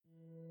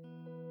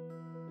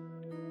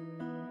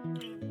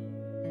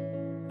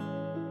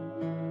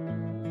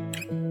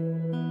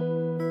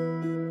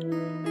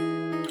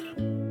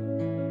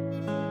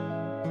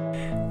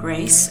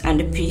Grace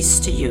and peace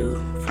to you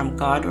from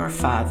God our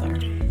Father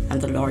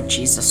and the Lord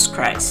Jesus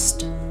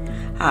Christ.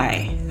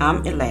 Hi,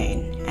 I'm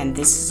Elaine, and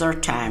this is our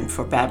time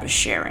for Bible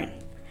sharing.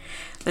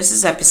 This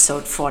is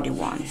episode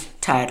 41,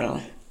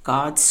 titled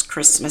God's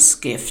Christmas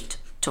Gift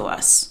to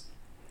Us.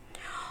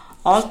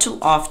 All too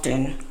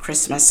often,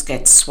 Christmas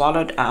gets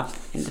swallowed up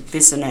in the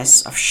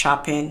business of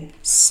shopping,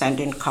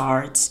 sending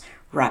cards,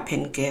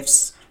 wrapping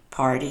gifts,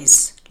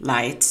 parties,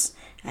 lights,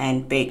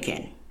 and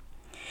baking.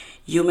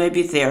 You may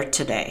be there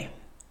today.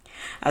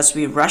 As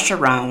we rush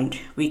around,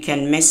 we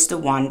can miss the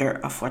wonder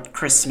of what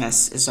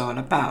Christmas is all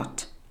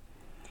about.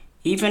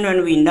 Even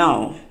when we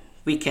know,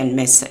 we can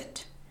miss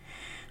it.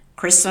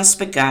 Christmas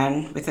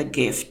began with a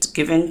gift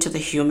given to the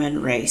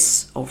human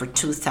race over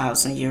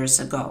 2,000 years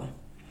ago.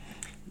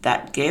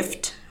 That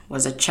gift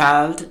was a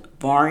child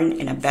born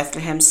in a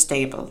Bethlehem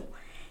stable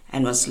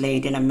and was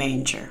laid in a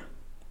manger.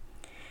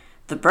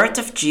 The birth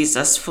of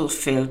Jesus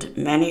fulfilled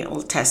many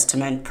Old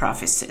Testament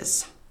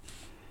prophecies.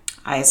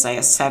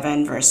 Isaiah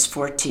 7 verse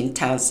 14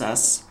 tells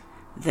us,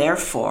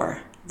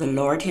 "Therefore the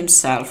Lord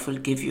himself will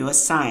give you a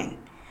sign.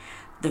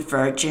 The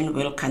virgin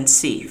will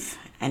conceive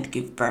and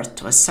give birth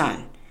to a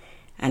son,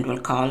 and will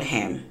call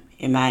him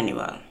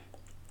Emmanuel."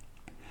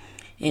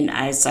 In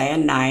Isaiah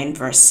 9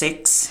 verse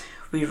 6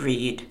 we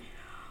read,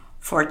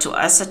 "For to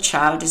us a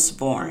child is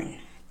born,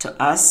 to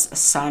us a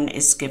son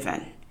is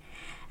given,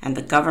 and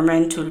the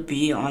government will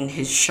be on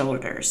his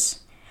shoulders,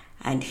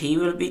 and he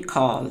will be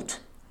called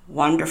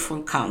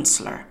Wonderful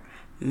Counselor,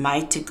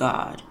 Mighty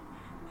God,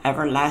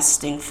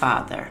 Everlasting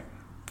Father,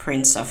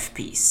 Prince of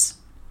Peace."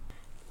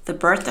 The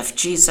birth of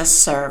Jesus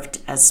served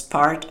as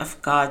part of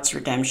God's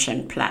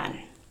redemption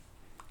plan.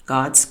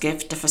 God's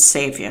gift of a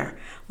Savior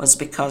was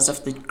because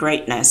of the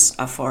greatness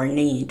of our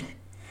need.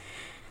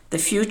 The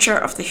future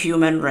of the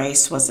human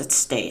race was at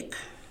stake.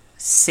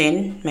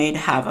 Sin made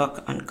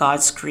havoc on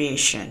God's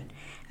creation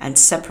and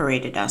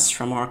separated us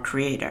from our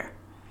Creator.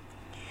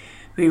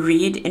 We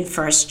read in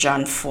 1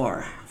 John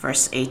 4,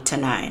 verse 8 to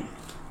 9,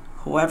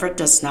 "Whoever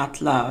does not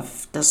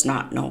love does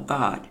not know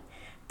God,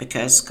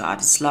 because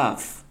God is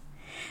love.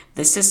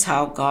 This is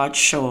how God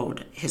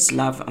showed his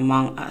love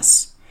among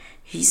us.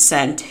 He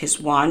sent his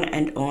one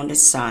and only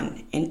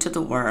Son into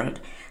the world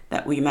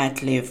that we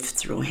might live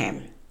through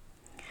him."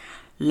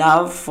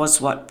 Love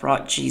was what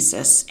brought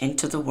Jesus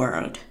into the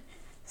world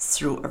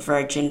through a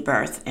virgin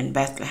birth in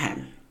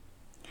Bethlehem.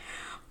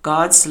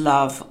 God's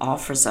love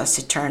offers us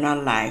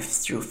eternal life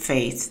through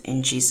faith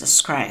in Jesus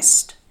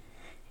Christ.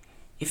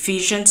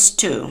 Ephesians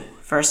 2,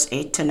 verse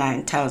 8 to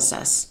 9 tells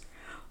us,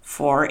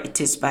 "For it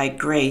is by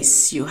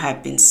grace you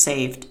have been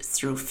saved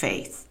through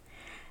faith,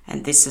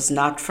 and this is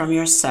not from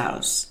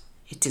yourselves,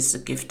 it is a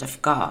gift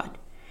of God,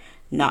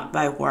 not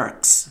by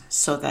works,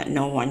 so that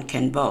no one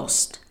can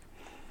boast."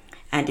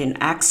 And in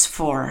Acts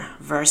 4,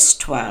 verse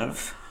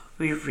 12,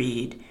 we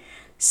read,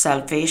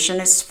 "Salvation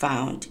is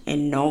found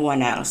in no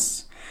one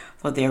else,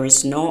 for there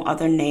is no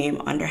other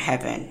name under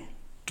heaven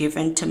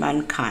given to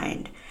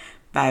mankind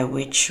by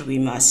which we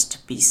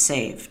must be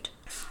saved."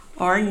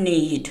 Our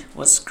need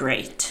was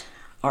great.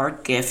 Our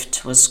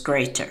gift was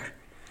greater.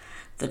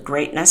 The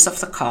greatness of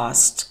the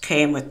cost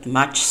came with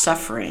much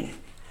suffering,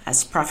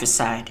 as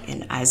prophesied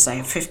in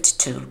Isaiah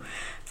 52,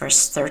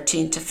 verse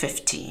 13 to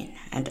 15,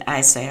 and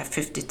Isaiah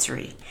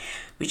 53,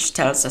 which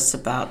tells us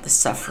about the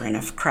suffering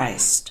of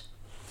Christ.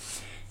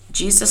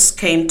 Jesus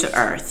came to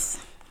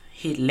earth.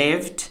 He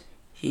lived,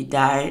 he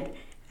died,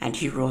 and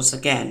he rose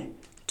again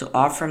to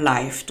offer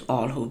life to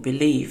all who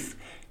believe.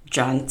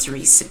 John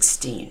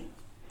 3:16.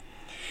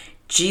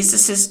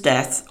 Jesus'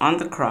 death on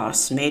the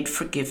cross made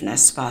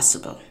forgiveness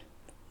possible.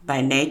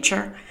 By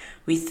nature,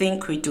 we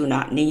think we do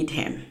not need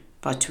him,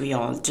 but we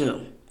all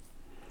do.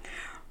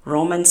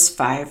 Romans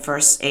 5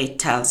 verse 8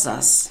 tells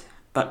us,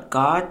 "But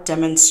God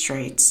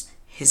demonstrates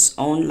his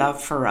own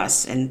love for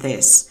us in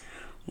this: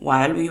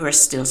 while we were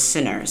still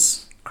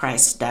sinners,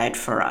 Christ died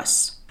for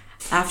us."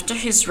 After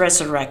his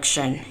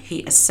resurrection,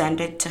 he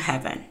ascended to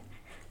heaven.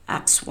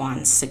 Acts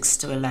 1, 6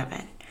 to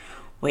 11.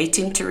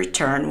 Waiting to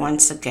return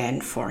once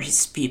again for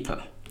his people.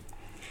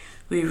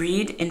 We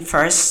read in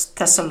 1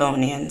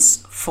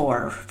 Thessalonians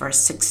 4, verse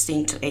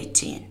 16 to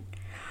 18,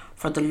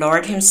 "For the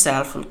Lord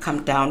himself will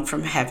come down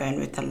from heaven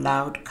with a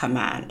loud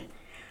command,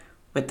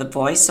 with the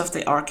voice of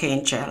the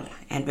archangel,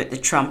 and with the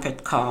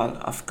trumpet call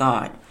of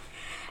God,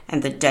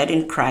 and the dead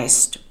in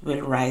Christ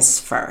will rise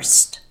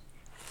first.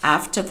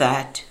 After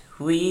that,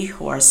 we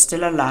who are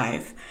still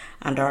alive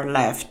and are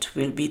left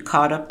will be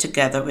caught up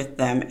together with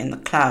them in the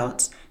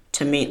clouds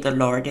to meet the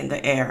Lord in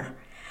the air,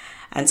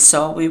 and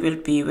so we will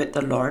be with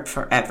the Lord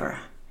forever.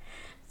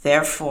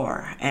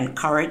 Therefore,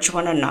 encourage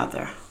one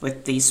another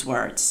with these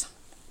words."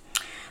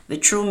 The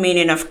true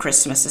meaning of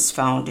Christmas is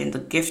found in the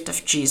gift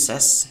of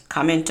Jesus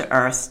coming to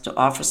earth to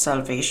offer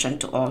salvation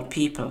to all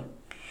people.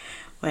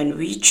 When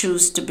we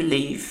choose to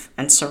believe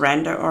and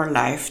surrender our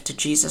life to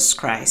Jesus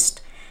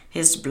Christ,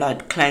 his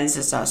blood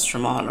cleanses us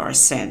from all our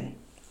sin.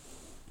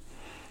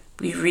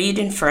 We read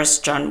in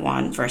 1 John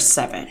 1, verse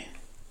 7,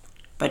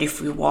 "But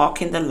if we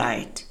walk in the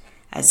light,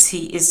 as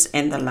he is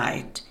in the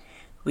light,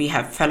 we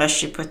have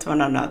fellowship with one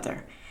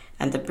another,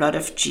 and the blood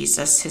of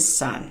Jesus, his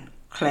Son,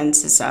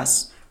 cleanses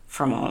us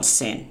from all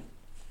sin."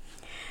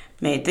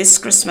 May this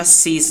Christmas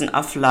season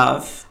of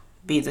love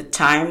be the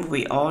time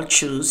we all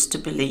choose to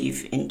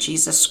believe in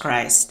Jesus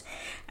Christ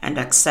and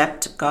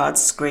accept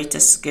God's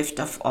greatest gift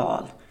of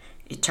all,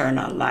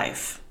 eternal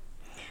life.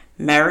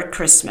 Merry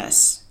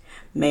Christmas.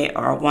 May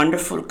our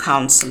wonderful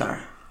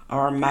Counselor,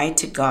 our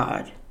mighty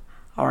God,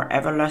 our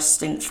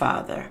everlasting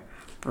Father,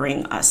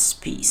 bring us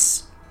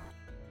peace.